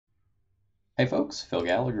Hey folks, Phil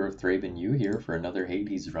Gallagher of ThrabenU here for another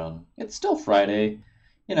Hades run. It's still Friday.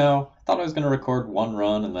 You know, I thought I was going to record one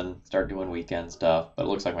run and then start doing weekend stuff, but it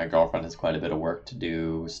looks like my girlfriend has quite a bit of work to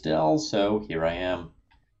do still, so here I am.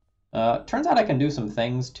 Turns out I can do some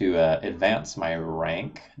things to advance my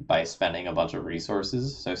rank by spending a bunch of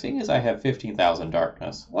resources, so seeing as I have 15,000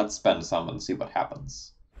 darkness, let's spend some and see what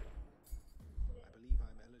happens. I believe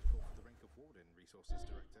I'm eligible for the rank of Warden, Resources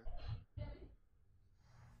Director.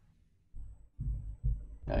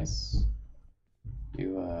 Nice.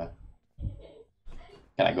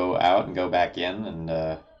 Can I go out and go back in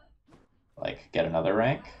and, like, get another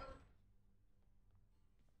rank?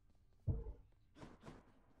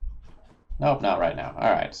 Nope, not right now.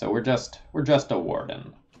 Alright, so we're just a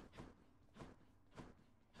warden.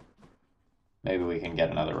 Maybe we can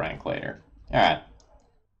get another rank later. Alright.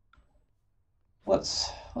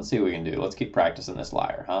 Let's see what we can do. Let's keep practicing this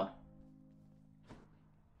lyre, huh?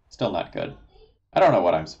 Still not good. I don't know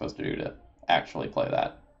what I'm supposed to do to actually play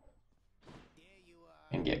that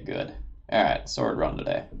and get good. Alright, sword run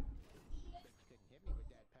today.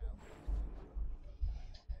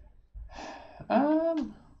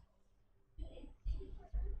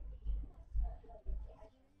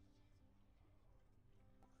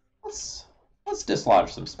 Let's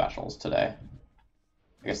dislodge some specials today.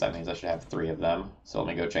 I guess that means I should have 3 of them. So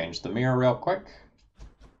let me go change the mirror real quick.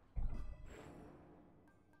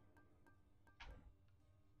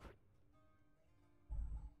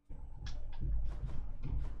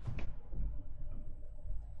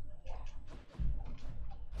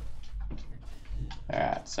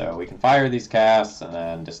 Alright, so we can fire these casts and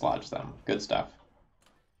then dislodge them. Good stuff.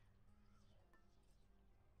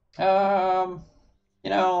 You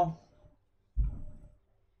know,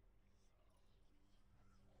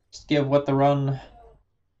 just give what the run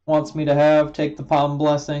wants me to have, take the palm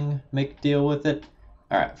blessing, make a deal with it.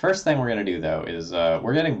 Alright, first thing we're going to do, though, is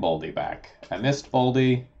we're getting Boldy back. I missed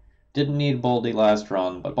Boldy, didn't need Boldy last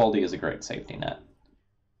run, but Boldy is a great safety net.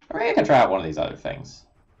 Or maybe I can try out one of these other things.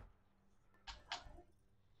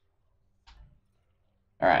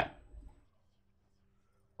 Alright.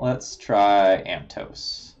 Let's try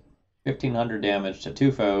Amtos. 1500 damage to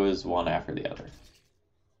 2 foes, one after the other.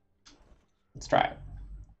 Let's try it.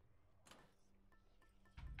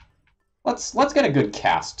 Let's get a good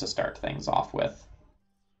cast to start things off with.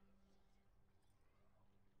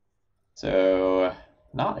 So,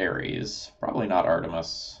 not Ares, probably not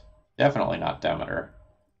Artemis, definitely not Demeter.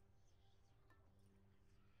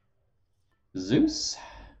 Zeus?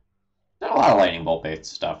 Done a lot of lightning bolt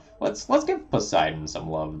based stuff. Let's give Poseidon some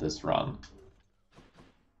love this run.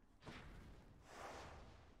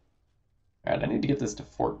 Alright, I need to get this to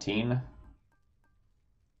 14.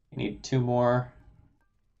 You need 2 more.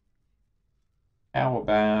 How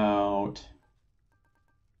about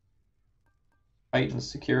fight and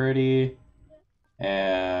security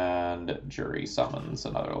and jury summons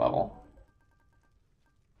another level.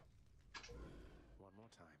 One more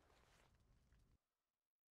time.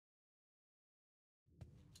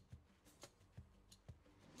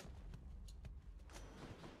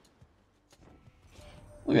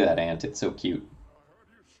 Look at that ant, it's so cute. I heard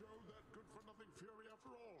you showed that good-for-nothing fury after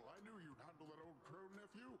all. I knew you'd handle that old crone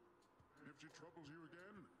nephew. If she troubles you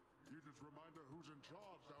again, you just remind her who's in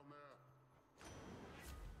charge down there.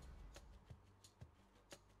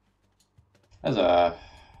 That's a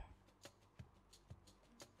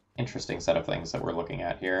interesting set of things that we're looking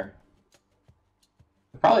at here.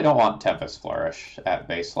 I probably don't want Tempest Flourish at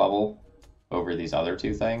base level over these other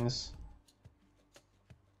 2 things.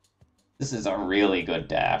 This is a really good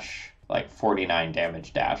dash. Like 49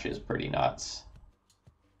 damage dash is pretty nuts.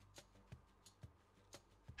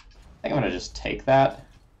 I think I'm gonna just take that.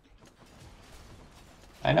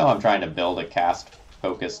 I know I'm trying to build a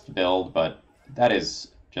cast-focused build, but that is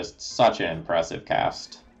just such an impressive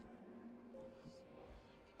cast.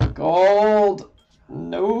 Gold!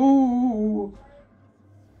 No!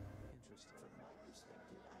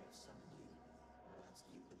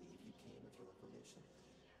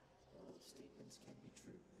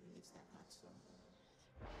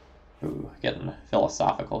 Ooh, getting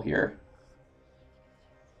philosophical here.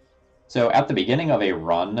 So at the beginning of a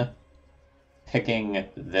run, picking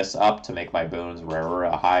this up to make my boons rarer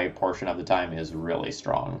a high portion of the time is really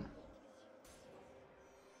strong.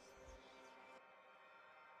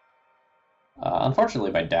 Unfortunately,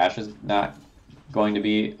 my dash is not going to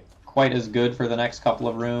be quite as good for the next couple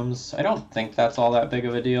of rooms. I don't think that's all that big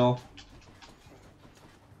of a deal.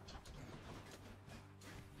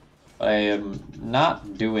 But I am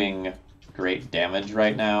not doing great damage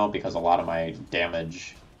right now because a lot of my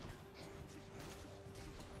damage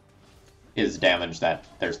is damage that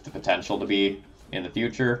there's the potential to be in the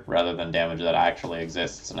future, rather than damage that actually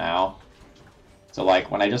exists now. So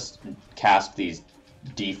like, when I just cast these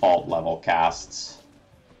default level casts,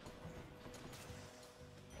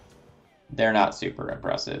 they're not super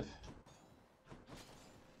impressive.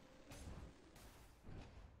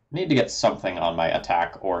 Need to get something on my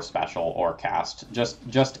attack or special or cast.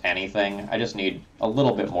 Just anything. I just need a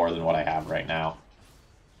little bit more than what I have right now.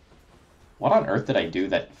 What on earth did I do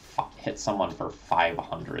that hit someone for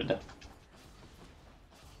 500?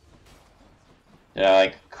 Did I,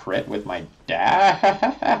 like, crit with my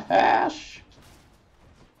dash?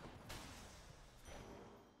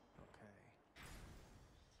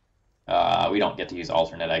 We don't get to use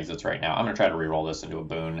alternate exits right now. I'm going to try to reroll this into a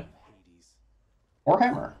boon. Or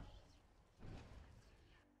hammer.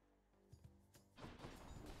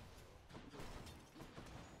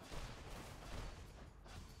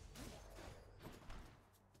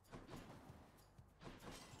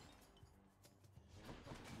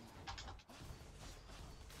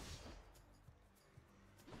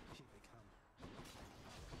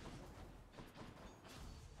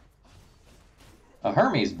 A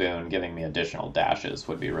Hermes boon giving me additional dashes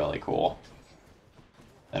would be really cool.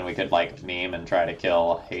 Then we could, like, meme and try to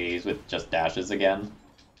kill Hades with just dashes again.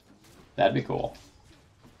 That'd be cool.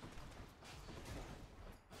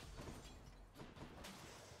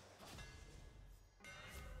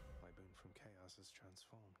 My boon from chaos has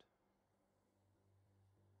transformed.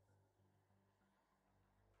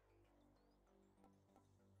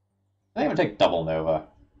 I think I'm gonna take double Nova.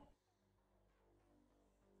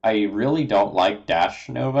 I really don't like Dash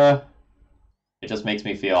Nova. It just makes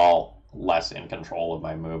me feel less in control of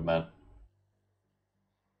my movement.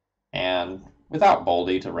 And without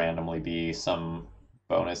Boldy to randomly be some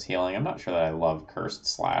bonus healing, I'm not sure that I love Cursed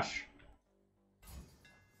Slash.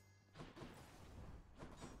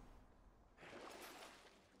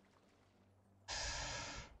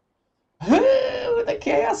 The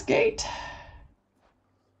Chaos Gate!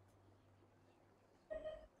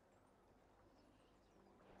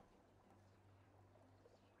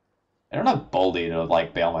 I don't have Boldy to,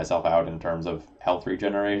 like, bail myself out in terms of health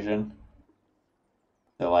regeneration.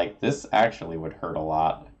 So, like, this actually would hurt a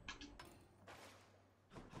lot.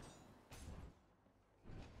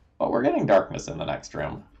 But we're getting Darkness in the next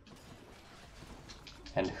room.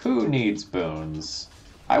 And who needs boons?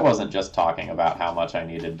 I wasn't just talking about how much I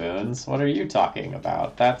needed boons. What are you talking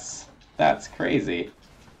about? That's crazy.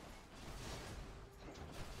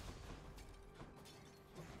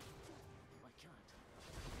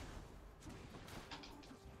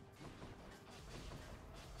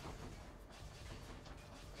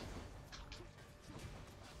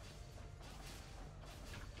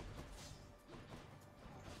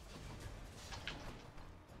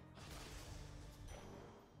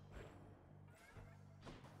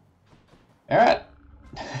 All right.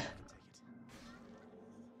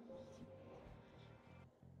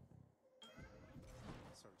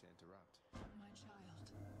 Sorry to interrupt. My child.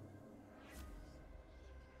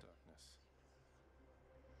 Darkness.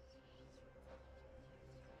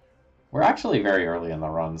 We're actually very early in the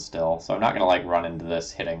run still, so I'm not going to, like, run into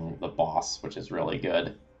this hitting the boss, which is really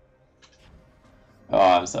good. Oh,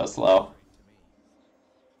 I'm so slow.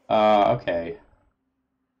 Okay.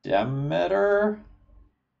 Demeter?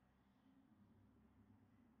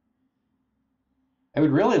 I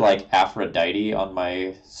would really like Aphrodite on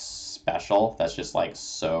my special. That's just, like,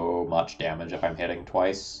 so much damage if I'm hitting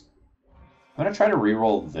twice. I'm going to try to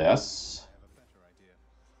reroll this. I have a better idea.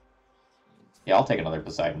 Yeah, I'll take another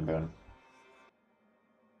Poseidon boon.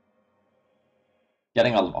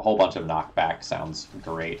 Getting a whole bunch of knockback sounds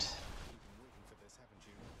great. You've been waiting for this, haven't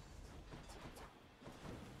you?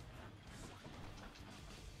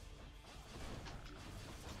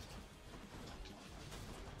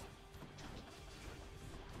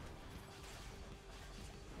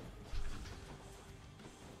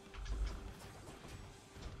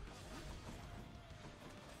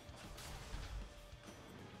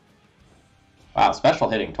 Wow, special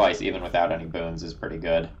hitting twice even without any boons is pretty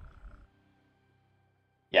good.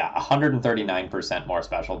 Yeah, 139% more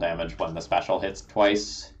special damage when the special hits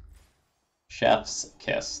twice. Chef's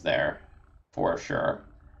kiss there, for sure.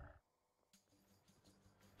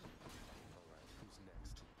 Alright, who's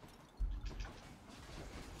next?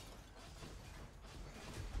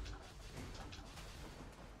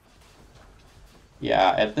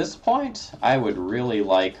 Yeah, at this point, I would really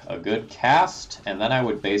like a good cast, and then I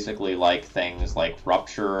would basically like things like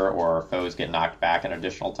Rupture or foes get knocked back an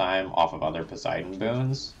additional time off of other Poseidon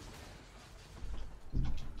boons.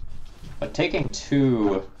 But taking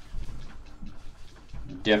two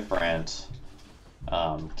different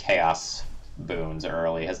Chaos boons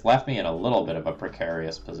early has left me in a little bit of a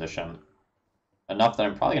precarious position. Enough that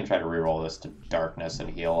I'm probably going to try to reroll this to darkness and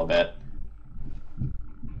heal a bit.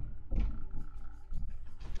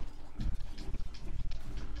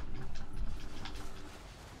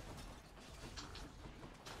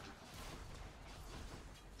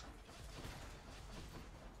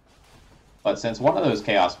 But since one of those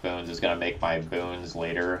Chaos Boons is going to make my boons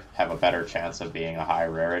later have a better chance of being a high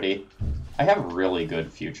rarity, I have really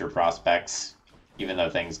good future prospects, even though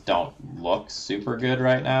things don't look super good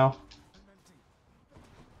right now.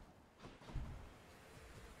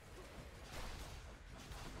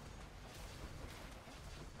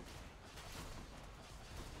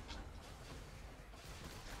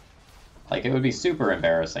 Like, it would be super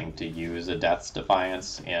embarrassing to use a Death's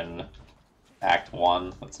Defiance in Act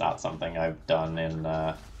 1. That's not something I've done in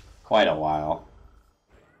quite a while.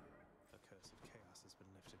 The curse of chaos has been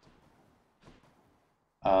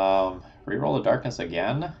lifted. Reroll the darkness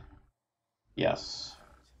again? Yes.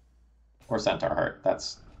 Or Centaur Heart.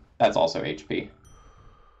 That's also HP.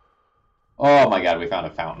 Oh my god, we found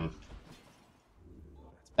a fountain.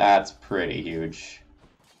 That's pretty huge.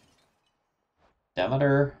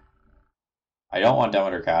 Demeter? I don't want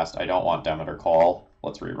Demeter cast. I don't want Demeter call.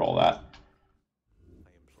 Let's reroll that. I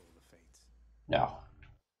implore the fates. No.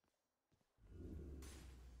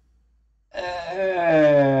 How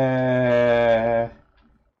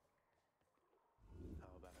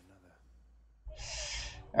about another?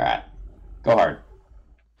 Alright. Go hard.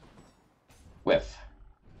 Whiff.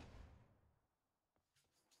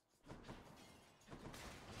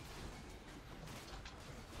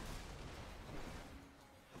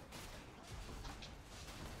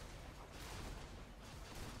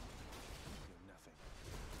 Do nothing.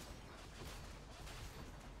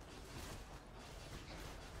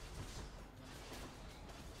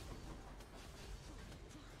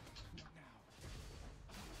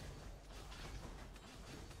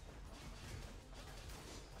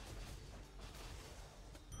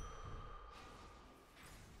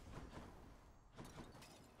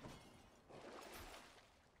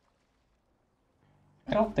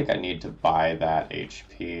 I don't think I need to buy that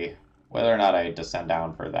HP. Whether or not I descend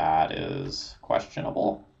down for that is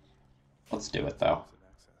questionable. Let's do it though. Of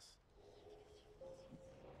access.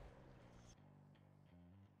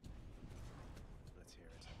 Let's hear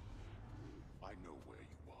it. I know where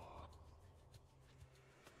you are.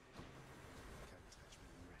 Can't touch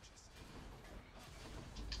me, you wretches.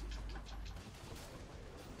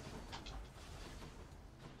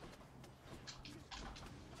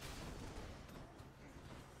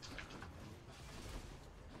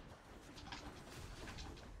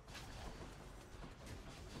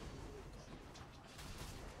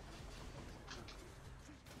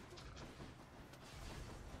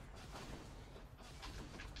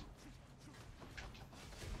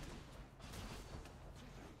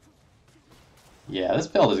 Yeah, this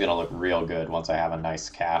build is going to look real good once I have a nice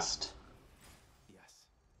cast. Yes.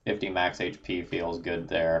 50 max HP feels good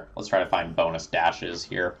there. Let's try to find bonus dashes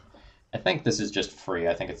here. I think this is just free.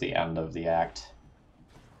 I think it's the end of the act.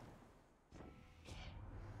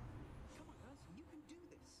 Come on, guys, you can do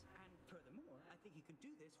this. And furthermore, I think you can do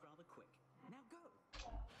this rather quick. Now go.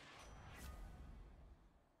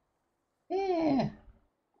 Eh.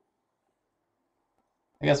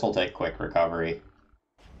 I guess we'll take quick recovery.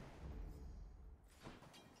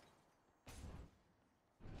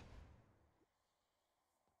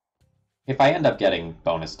 If I end up getting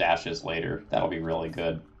bonus dashes later, that'll be really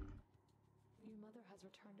good. Your mother has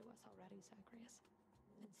returned to us already, Zacharias.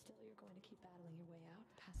 And still you're going to keep battling your way out,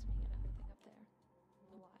 past me and everything up there.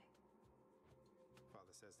 Why?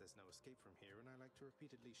 Father says there's no escape from here, and I like to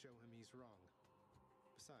repeatedly show him he's wrong.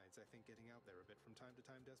 Besides, I think getting out there a bit from time to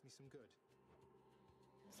time does me some good.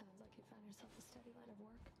 Sounds like you found yourself a steady line of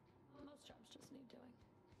work. Most jobs just need doing.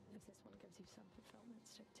 If this one gives you some fulfillment,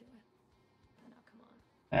 stick to it. Now come on.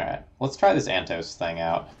 Alright, let's try this Antos thing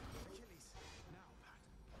out. Achilles! Now, Pat!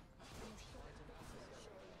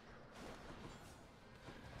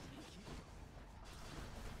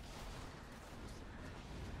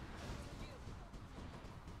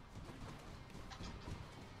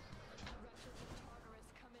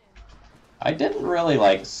 I didn't really,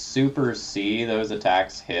 like, super see those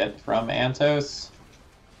attacks hit from Antos,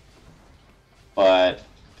 but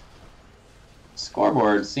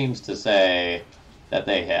scoreboard seems to say that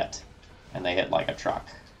they hit, and they hit like a truck.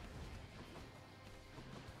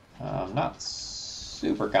 I'm not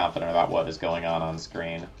super confident about what is going on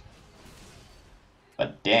screen,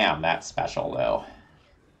 but damn, that's special, though.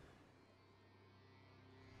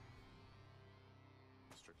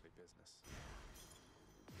 Strictly business.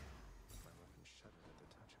 My weapon shuddered at the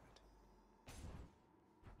touch of it.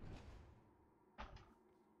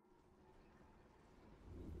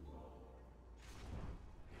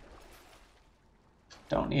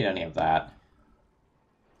 Don't need any of that.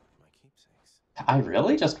 My keepsakes. I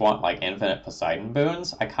really just want, like, infinite Poseidon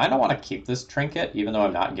boons. I kind of want to keep this trinket, even though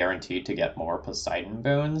I'm not guaranteed to get more Poseidon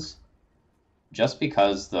boons. Just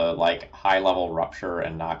because the, like, high-level Rupture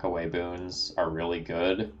and Knockaway boons are really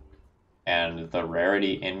good, and the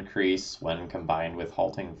rarity increase when combined with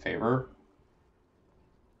Halting Favor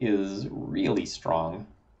is really strong.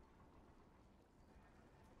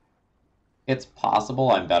 It's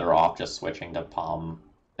possible I'm better off just switching to Palm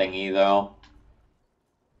Thingy, though,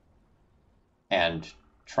 and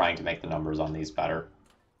trying to make the numbers on these better.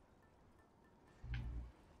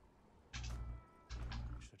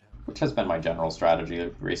 Which has been my general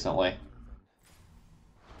strategy recently.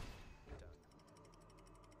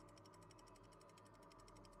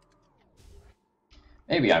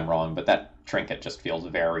 Maybe I'm wrong, but that trinket just feels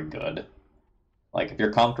very good. Like, if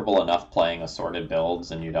you're comfortable enough playing assorted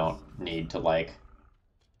builds and you don't need to, like,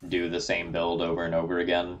 do the same build over and over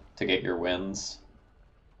again to get your wins,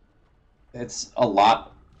 it's a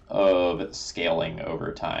lot of scaling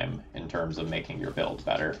over time in terms of making your build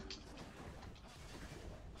better.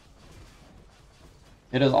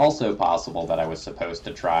 It is also possible that I was supposed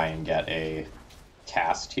to try and get a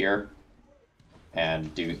cast here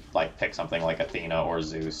and do, like, pick something like Athena or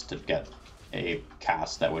Zeus to get a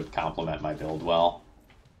cast that would complement my build well.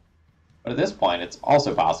 But at this point, it's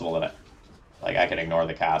also possible that I can ignore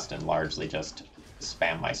the cast and largely just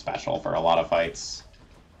spam my special for a lot of fights,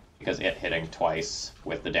 because it hitting twice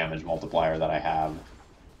with the damage multiplier that I have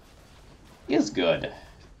is good.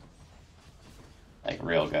 Like,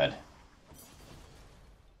 real good.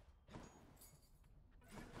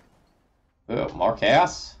 Ooh, more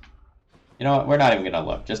chaos? You know what, we're not even gonna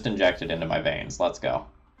look. Just inject it into my veins. Let's go.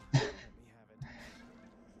 Let me have it.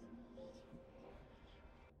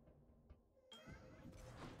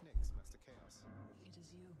 Nix, Master Chaos. It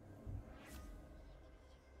is you.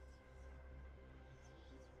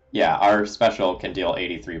 Yeah, our special can deal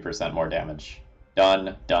 83% more damage.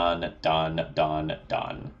 Done, done, done, done,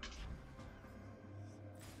 done.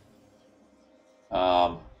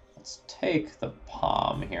 Let's take the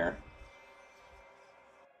palm here.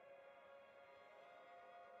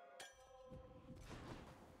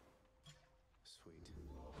 Sweet.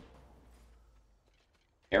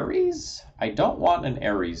 Ares? I don't want an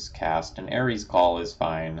Ares cast. An Ares call is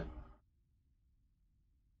fine.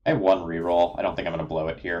 I have one reroll. I don't think I'm going to blow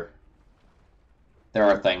it here. There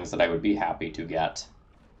are things that I would be happy to get.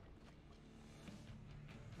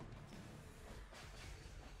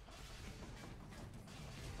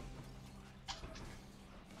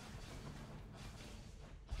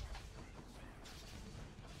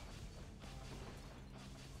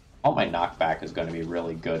 All my knockback is going to be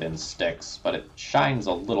really good in sticks, but it shines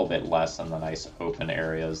a little bit less in the nice open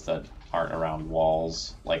areas that aren't around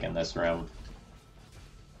walls, like in this room.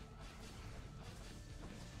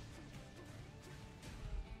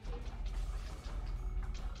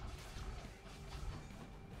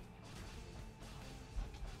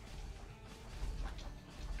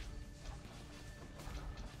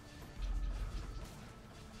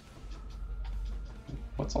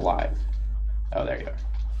 What's alive? Oh, there you are.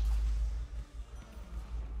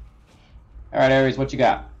 All right, Ares, what you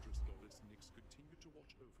got? Goddess Nyx continue to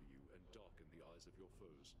watch over you and darken the eyes of your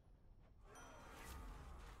foes.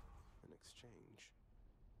 An exchange.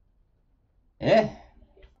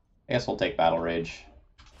 I guess we'll take Battle Rage.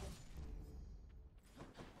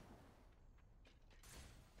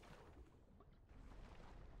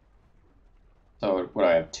 So, what do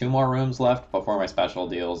I have? 2 more rooms left before my special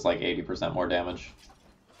deals like 80% more damage?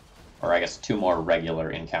 Or I guess 2 more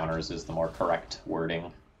regular encounters is the more correct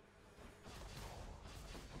wording.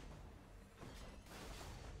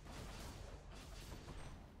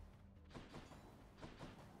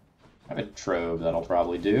 I have a trove that'll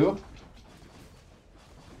probably do.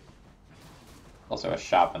 Also a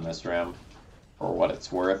shop in this room, for what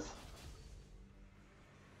it's worth.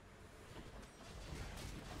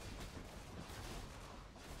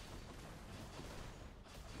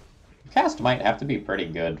 Cast might have to be pretty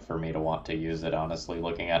good for me to want to use it, honestly,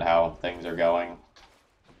 looking at how things are going.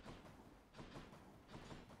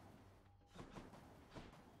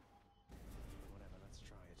 Whatever, let's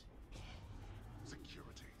try it.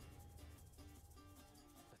 Security.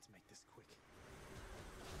 Let's make this quick.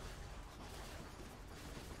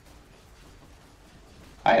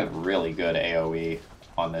 I have really good AoE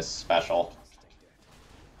on this special. Stay dead.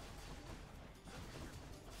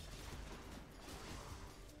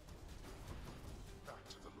 Back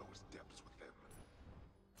to the lowest depths with them.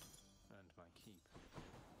 And my keep.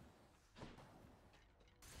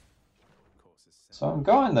 Course is set. So I'm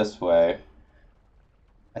going this way.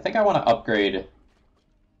 I think I want to upgrade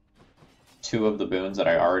two of the boons that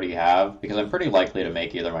I already have, because I'm pretty likely to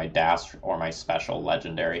make either my dash or my special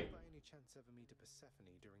legendary. By any chance ever meet a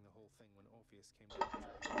Persephone during the whole thing when Orpheus came to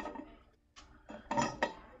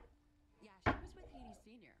Yeah, she was with Hades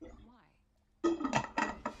Sr. Why?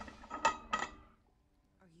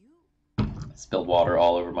 Are you? Spilled water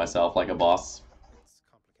all over myself like a boss. It's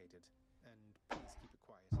complicated, and please keep it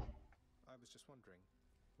quiet. I was just wondering,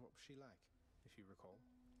 what was she like, if you recall?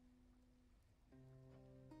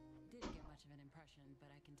 Didn't get much of an impression, but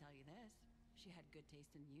I can tell you this. She had good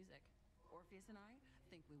taste in music. Orpheus and I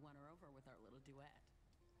think we won her over with our little duet.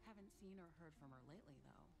 Haven't seen or heard from her lately,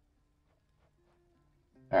 though.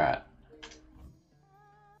 Alright.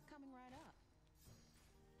 Coming right up.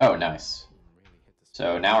 Oh, nice. Really hit the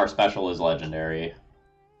So now our special is legendary.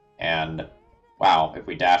 And, wow, if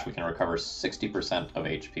we dash, we can recover 60% of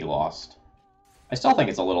HP lost. I still think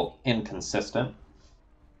it's a little inconsistent,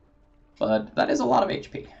 but that is a lot of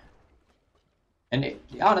HP. And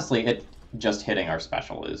honestly, just hitting our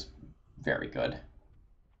special is very good.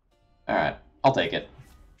 Alright, I'll take it.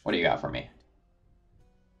 What do you got for me?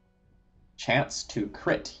 Chance to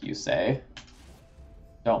crit, you say?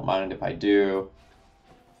 Don't mind if I do.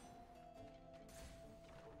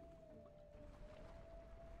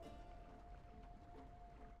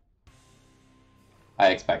 I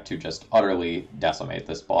expect to just utterly decimate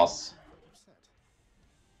this boss. upset.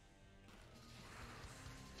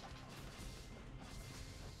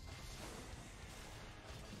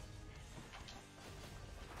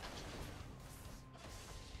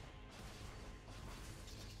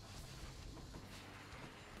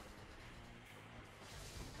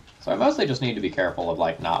 So I mostly just need to be careful of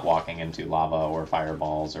like not walking into lava or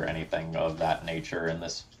fireballs or anything of that nature in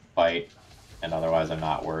this fight, and otherwise I'm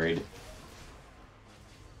not worried.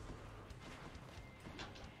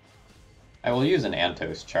 I will use an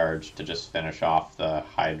Antos charge to just finish off the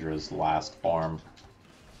Hydra's last form.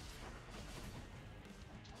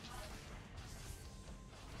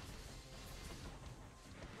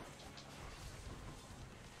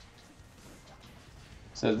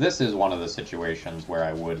 So this is one of the situations where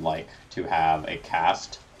I would like to have a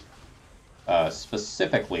cast,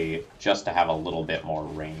 specifically just to have a little bit more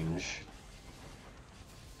range,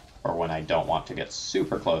 or when I don't want to get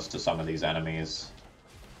super close to some of these enemies.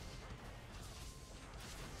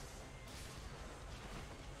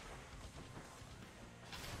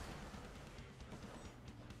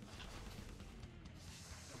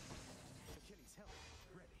 Achilles, help!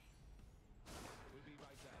 Ready. We'll be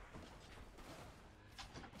right back.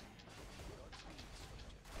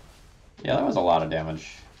 Yeah, that was a lot of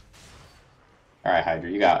damage. All right, Hydra,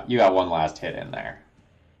 you got one last hit in there,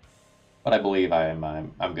 but I believe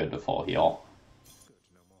I'm good to full heal. Good,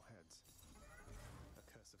 no more heads. A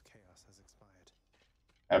curse of chaos has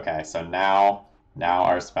expired. Okay, so now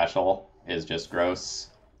our special is just gross.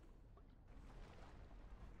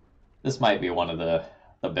 This might be one of the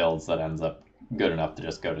builds that ends up good enough to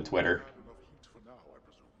just go to Twitter. Had enough heat for now, I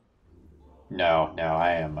presume. No,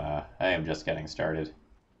 I am just getting started.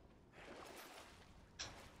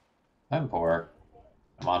 I'm poor.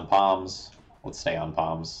 I'm on palms. Let's stay on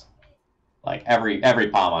palms. Like every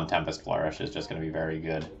palm on Tempest Flourish is just going to be very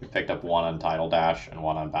good. We picked up one on Tidal Dash and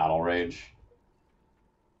one on Battle Rage.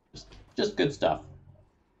 Just good stuff.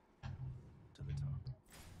 To the top.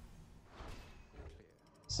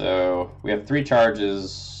 So we have 3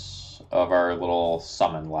 charges of our little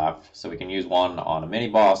summon left. So we can use one on a mini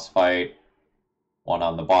boss fight, one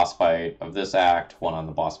on the boss fight of this act, one on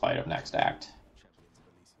the boss fight of next act. Champions of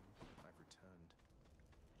Elysium, I've returned.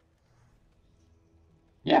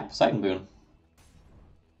 Yeah, Poseidon Boon.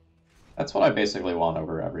 That's what I basically want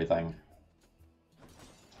over everything.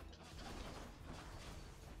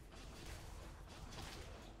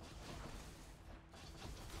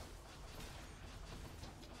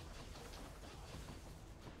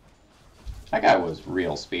 That guy was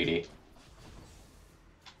real speedy.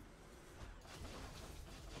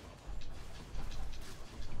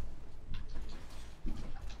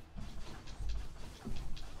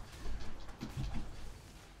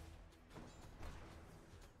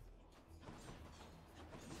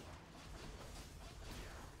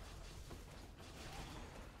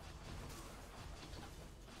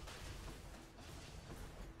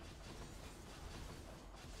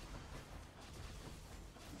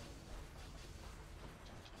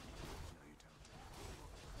 No, you don't.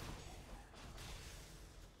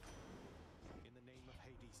 In the name of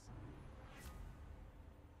Hades.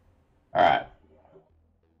 Alright.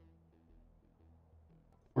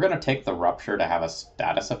 We're going to take the Rupture to have a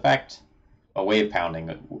status effect. A Wave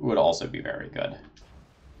Pounding would also be very good.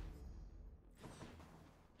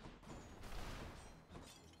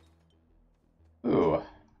 Ooh.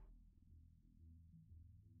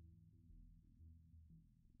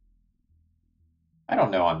 I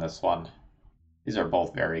don't know on this one. These are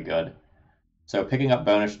both very good. So picking up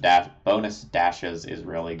bonus dashes is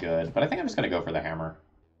really good, but I think I'm just going to go for the hammer.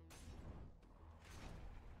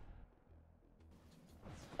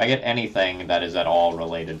 If I get anything that is at all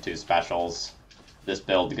related to specials, this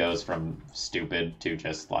build goes from stupid to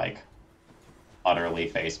just, like, utterly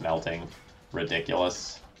face-melting.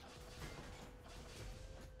 Ridiculous.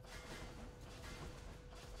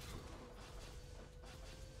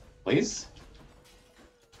 Please?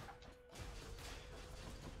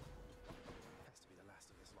 Has to be the last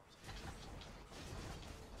of his lot.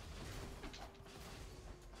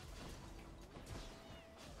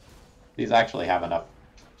 These actually have enough.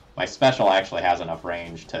 My special actually has enough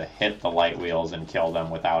range to hit the light wheels and kill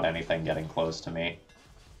them without anything getting close to me.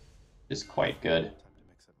 Is quite good. Time to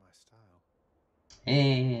mix up my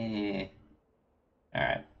style.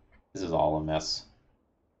 Alright. This is all a miss.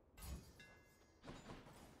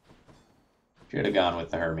 Should have gone with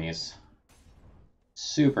the Hermes.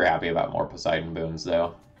 Super happy about more Poseidon boons,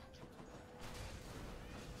 though.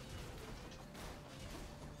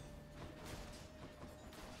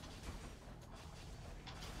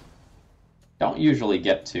 Don't usually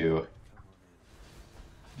get to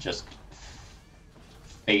just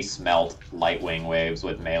face melt light wing waves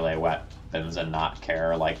with melee weapons and not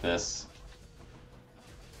care like this.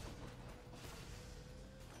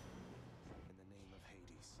 In the name of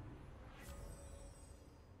Hades.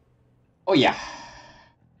 Oh yeah.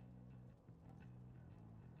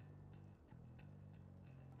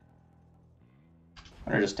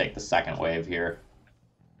 I'm gonna just take the second wave here.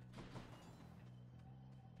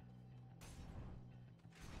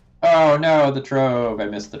 Oh no, the trove! I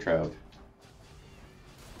missed the trove.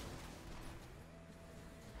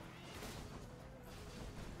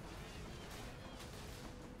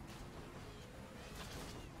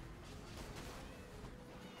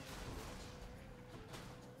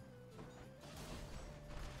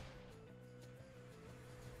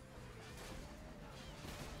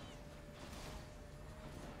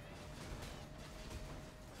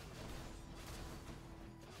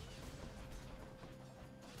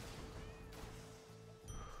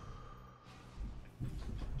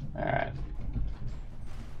 Alright.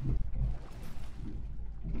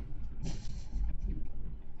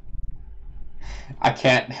 I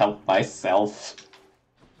can't help myself.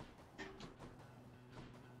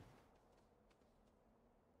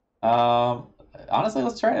 Honestly,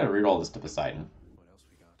 let's try to reroll this to Poseidon. What else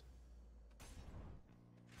we got?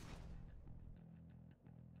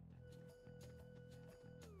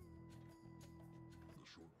 The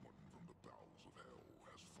short one from the bowels of hell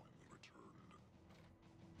has finally returned.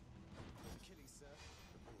 Achilles, sir.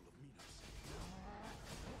 The bull of Minos.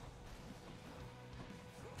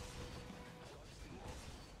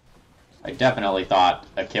 I definitely thought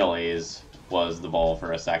Achilles was the bull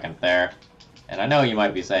for a second there. And I know you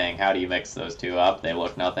might be saying, how do you mix those two up? They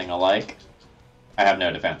look nothing alike. I have no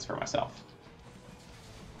defense for myself.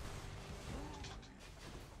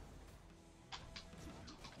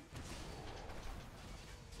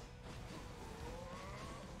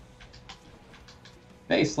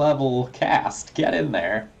 Base level cast, get in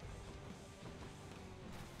there.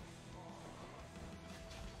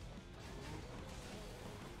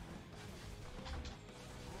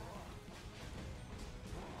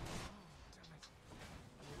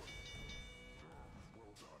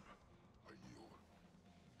 Well done. I yield.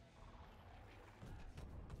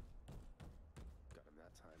 Got him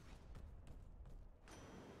that time.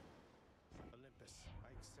 Olympus, I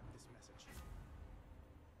accept this message.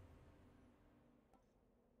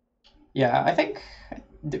 Yeah, I think...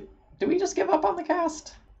 Do we just give up on the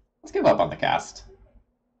cast? Let's give up on the cast.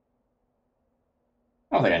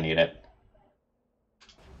 I don't think I need it.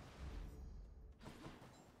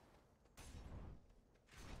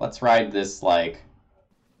 Let's ride this, like,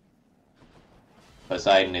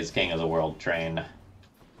 Poseidon is king of the world train.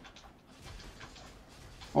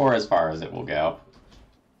 For as far as it will go.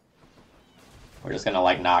 We're just gonna,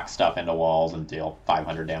 like, knock stuff into walls and deal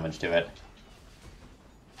 500 damage to it.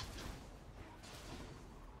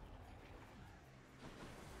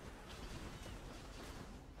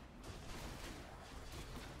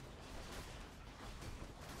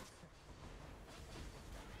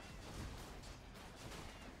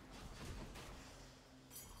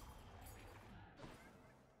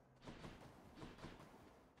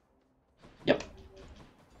 Yep.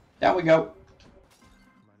 Down we go. Might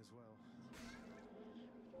as well.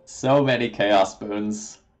 So many Chaos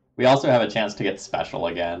Boons. We also have a chance to get special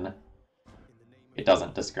again. In the name It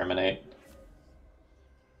doesn't discriminate.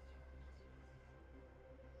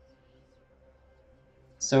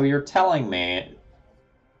 So you're telling me,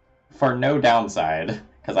 for no downside,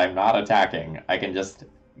 because I'm not attacking, I can just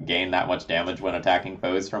gain that much damage when attacking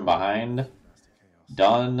foes from behind?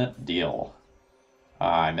 Done deal.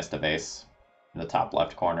 I missed a base in the top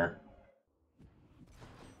left corner.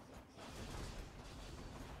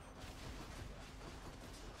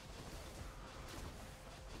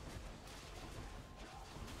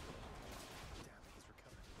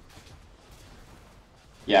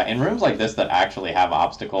 Yeah, in rooms like this that actually have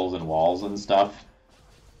obstacles and walls and stuff,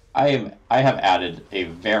 I have added a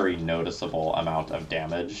very noticeable amount of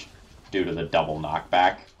damage due to the double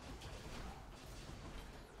knockback.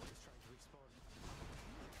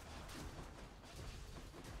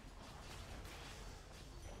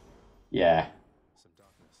 Yeah.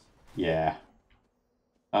 Yeah.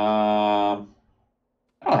 I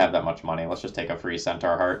don't have that much money. Let's just take a free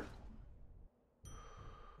Centaur Heart.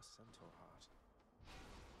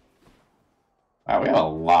 Wow, we have a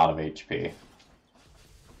lot of HP.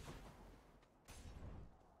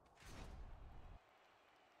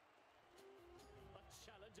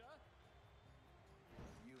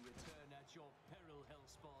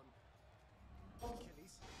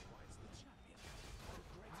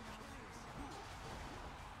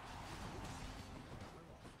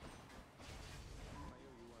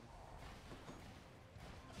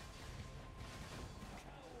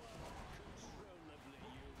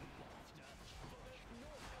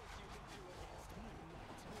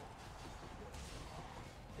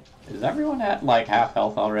 Is everyone at like half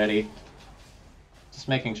health already? Just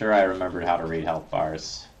making sure I remembered how to read health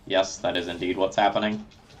bars. Yes, that is indeed what's happening.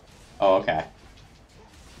 Oh, okay.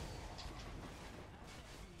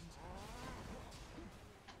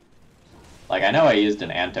 Like, I know I used an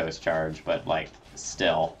Antos charge, but, like,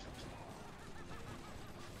 still.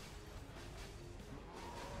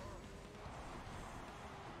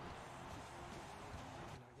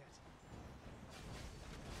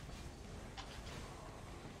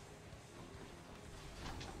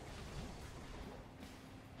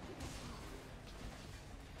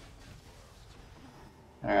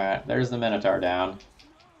 Alright, there's the Minotaur down.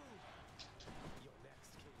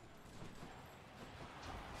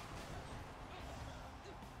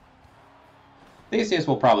 Theseus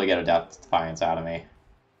will probably get a Death Defiance out of me.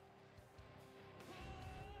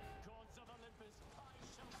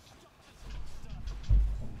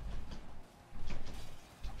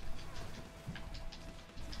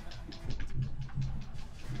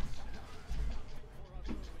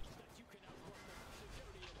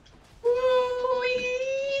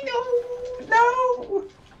 No!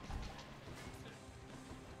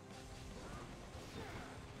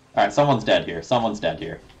 Alright, someone's dead here. Someone's dead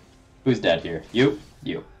here. Who's dead here? You?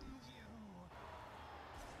 You.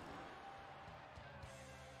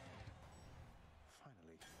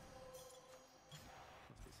 Finally.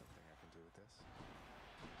 Must be something I can do with this.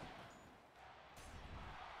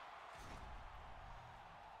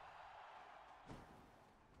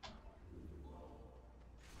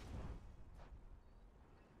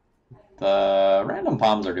 The random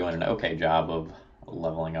palms are doing an okay job of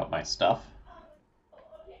leveling up my stuff.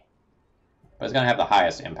 But it's going to have the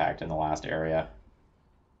highest impact in the last area.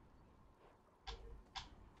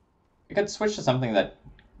 I could switch to something that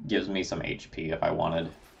gives me some HP if I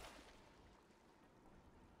wanted.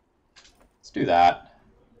 Let's do that.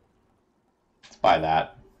 Let's buy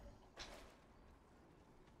that.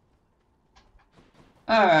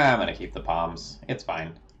 I'm going to keep the palms. It's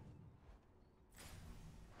fine.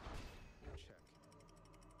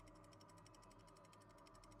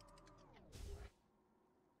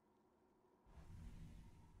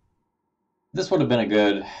 This would have been a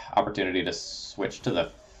good opportunity to switch to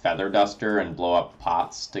the Feather Duster and blow up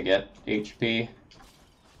pots to get HP.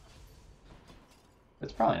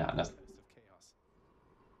 It's probably not necessary.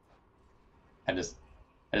 I just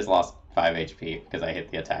lost 5 HP because I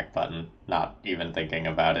hit the attack button, not even thinking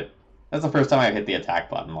about it. That's the first time I've hit the attack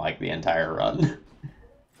button like the entire run.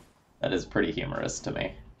 That is pretty humorous to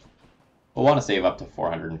me. We'll want to save up to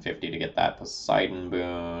 450 to get that Poseidon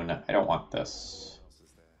boon. I don't want this.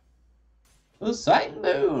 Poseidon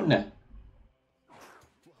boon!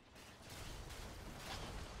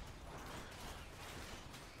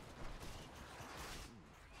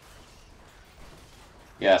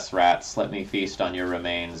 Yes, rats, let me feast on your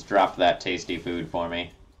remains. Drop that tasty food for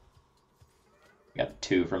me. Got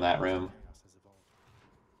 2 from that room.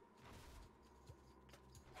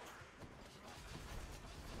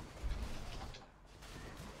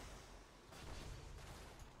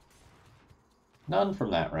 None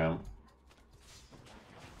from that room.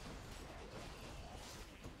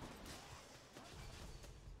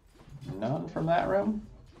 None from that room.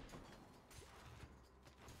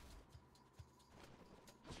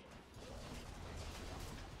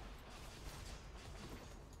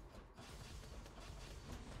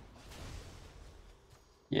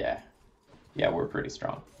 Yeah. Yeah, we're pretty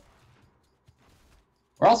strong.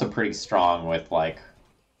 We're also pretty strong with, like,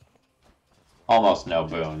 almost no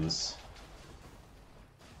boons.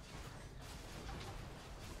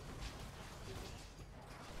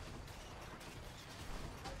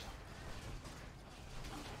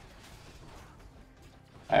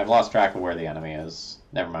 I have lost track of where the enemy is.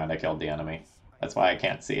 Never mind, I killed the enemy. That's why I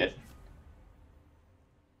can't see it.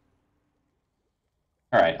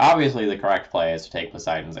 Alright, obviously the correct play is to take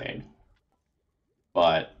Poseidon's aid.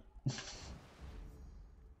 But...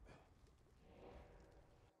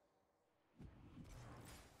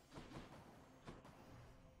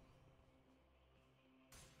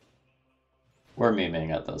 we're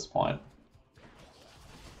memeing at this point.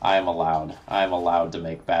 I am allowed. I am allowed to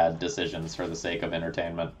make bad decisions for the sake of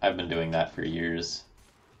entertainment. I've been doing that for years.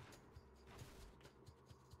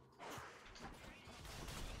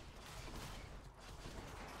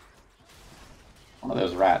 One of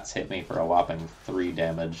those rats hit me for a whopping 3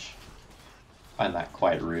 damage. I find that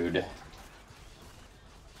quite rude.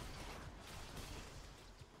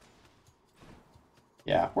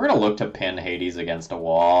 Yeah, we're gonna look to pin Hades against a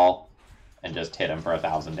wall and just hit him for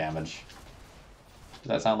 1,000 damage. Does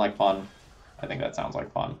that sound like fun? I think that sounds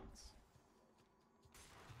like fun.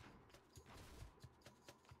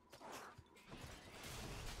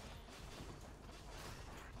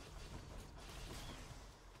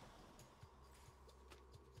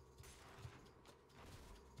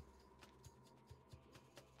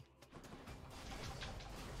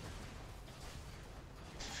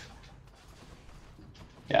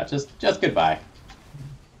 Yeah, just goodbye.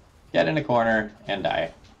 Get in a corner and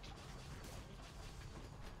die.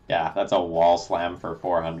 Yeah, that's a wall slam for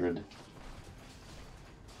 400.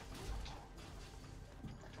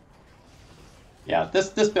 Yeah,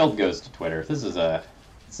 this build goes to Twitter. This is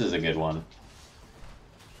a good one.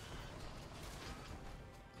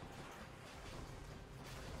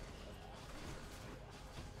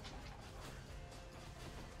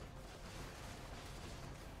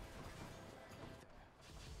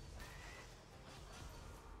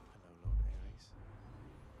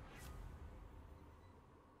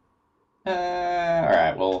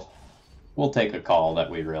 Alright, we'll take a call that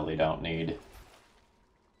we really don't need.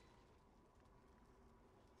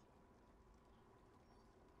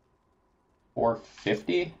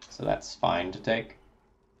 $450, so that's fine to take.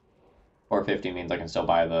 $450 means I can still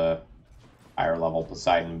buy the higher level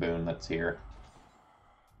Poseidon boon that's here.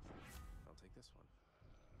 I'll take this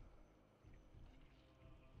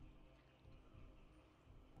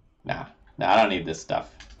one. Nah, I don't need this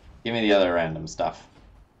stuff. Give me the other random stuff.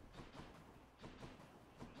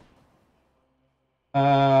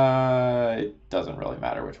 It doesn't really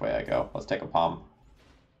matter which way I go. Let's take a palm.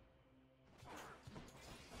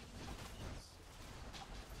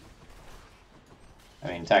 I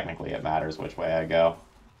mean, technically it matters which way I go,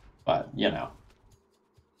 but, you know.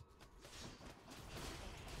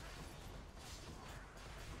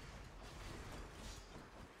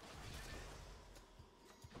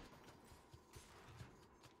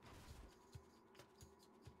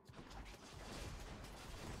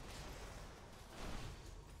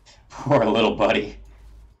 Poor little buddy.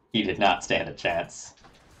 He did not stand a chance.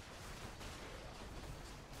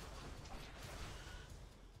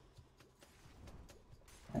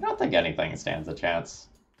 I don't think anything stands a chance.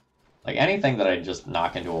 Like, anything that I just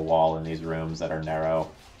knock into a wall in these rooms that are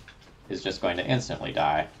narrow is just going to instantly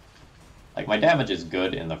die. Like, my damage is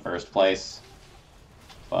good in the first place,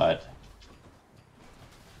 but...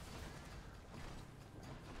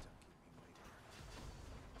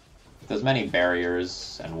 with as many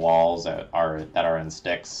barriers and walls that are in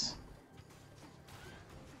sticks,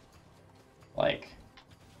 like...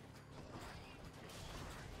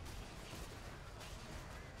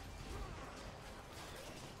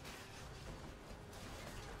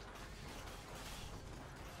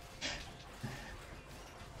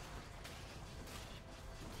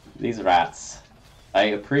 these rats, I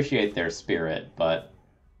appreciate their spirit, but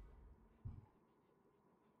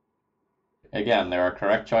again, there are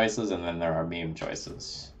correct choices and then there are meme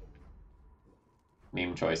choices.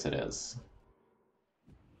 Meme choice it is.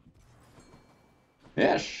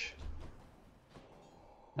 Fish!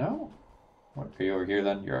 No? What, are you over here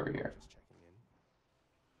then? You're over here. Just checking in.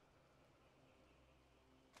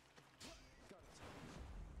 Got it.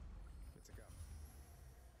 Good to go.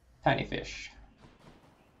 Tiny fish.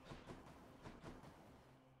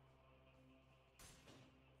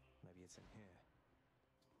 Maybe it's in here.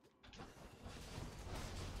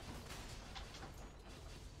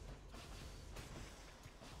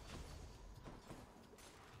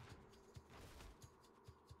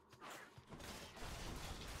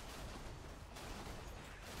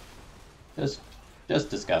 Just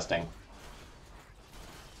disgusting.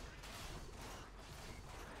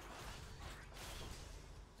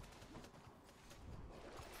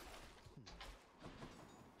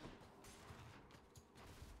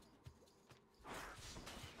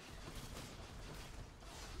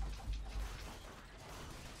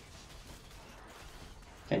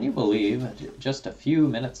 Can you believe just a few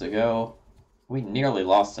minutes ago we nearly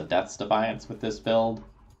lost to Death's Defiance with this build?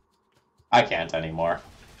 I can't anymore.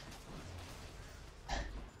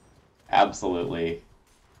 Absolutely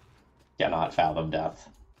cannot fathom death.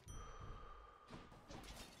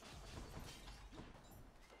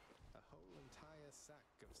 A whole entire sack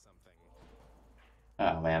of something.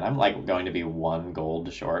 Oh man, I'm like going to be 1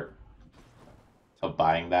 gold short of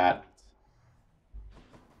buying that.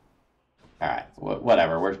 Alright,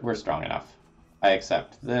 whatever, we're strong enough. I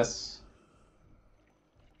accept this.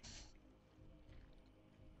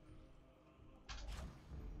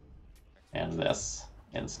 And this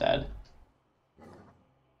instead.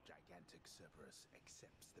 Gigantic Cerberus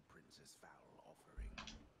accepts the prince's foul offering.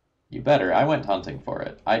 You better, I went hunting for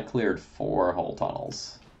it. I cleared 4 whole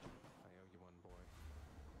tunnels. I owe you one, boy.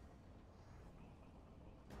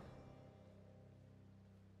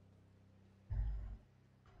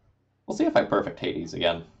 We'll see if I perfect Hades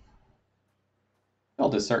again.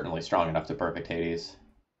 Build is certainly strong enough to perfect Hades.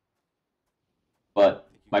 But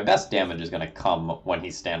my best damage is going to come when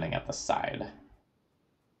he's standing at the side.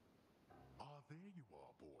 Ah, there you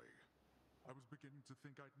are, boy. I was beginning to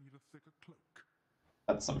think I'd need a thicker cloak.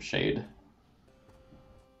 That's some shade.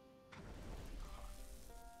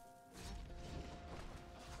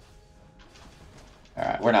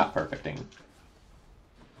 Alright, we're not perfecting.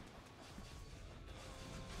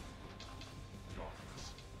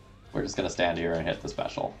 We're just going to stand here and hit the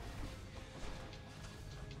special.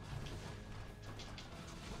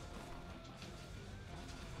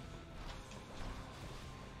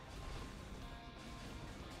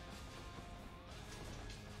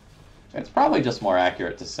 It's probably just more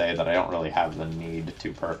accurate to say that I don't really have the need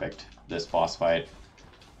to perfect this boss fight.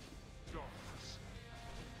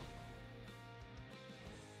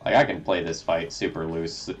 Like, I can play this fight super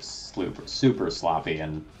loose, super sloppy,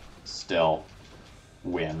 and still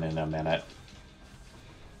win in a minute.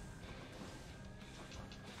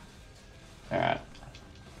 Alright.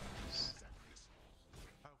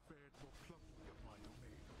 How fared your plumbing of my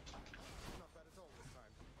domain? Not bad at all this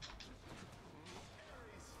time.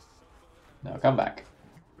 No, come back. You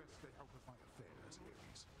best stay out of my affairs,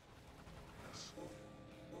 Ares. Let's finish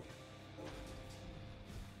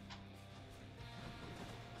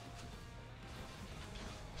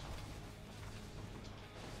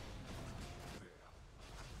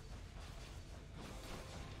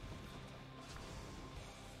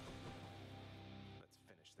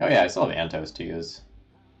Oh yeah, I still have Antos to use.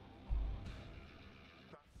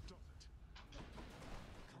 That does it.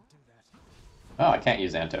 Can't do that. Oh, I can't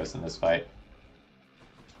use Antos in this fight.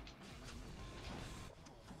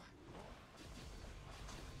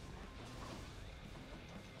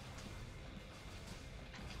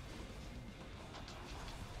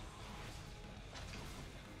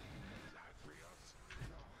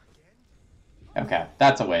 Okay,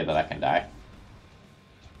 that's a way that I can die.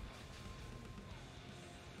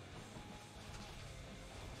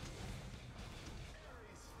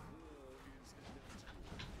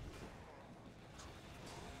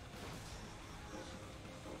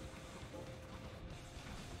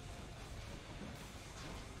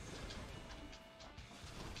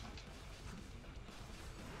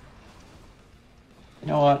 You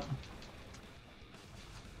know what?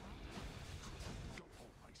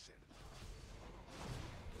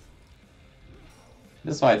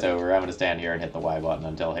 This fight's over. I'm gonna stand here and hit the Y button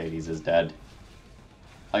until Hades is dead.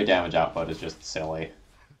 My damage output is just silly.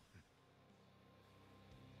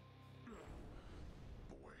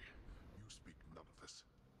 Boy, you speak none of this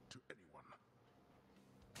to anyone.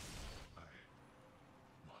 I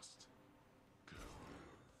must go.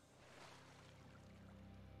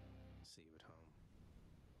 See you at home.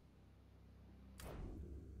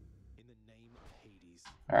 In the name of Hades.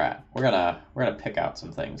 Alright, we're gonna pick out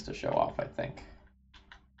some things to show off, I think.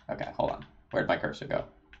 Okay, hold on. Where'd my cursor go?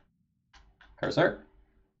 Cursor?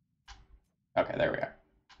 Okay, there we are.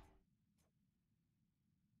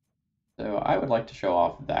 So I would like to show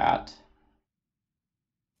off that.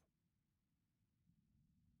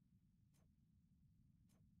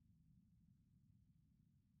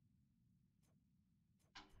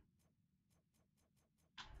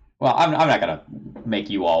 Well, I'm not gonna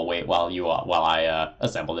make you all wait while I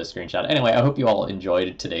assemble this screenshot. Anyway, I hope you all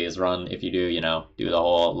enjoyed today's run. If you do, you know, do the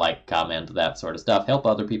whole like, comment, that sort of stuff. Help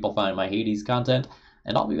other people find my Hades content.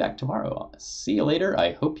 and I'll be back tomorrow. See you later.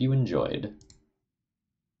 I hope you enjoyed.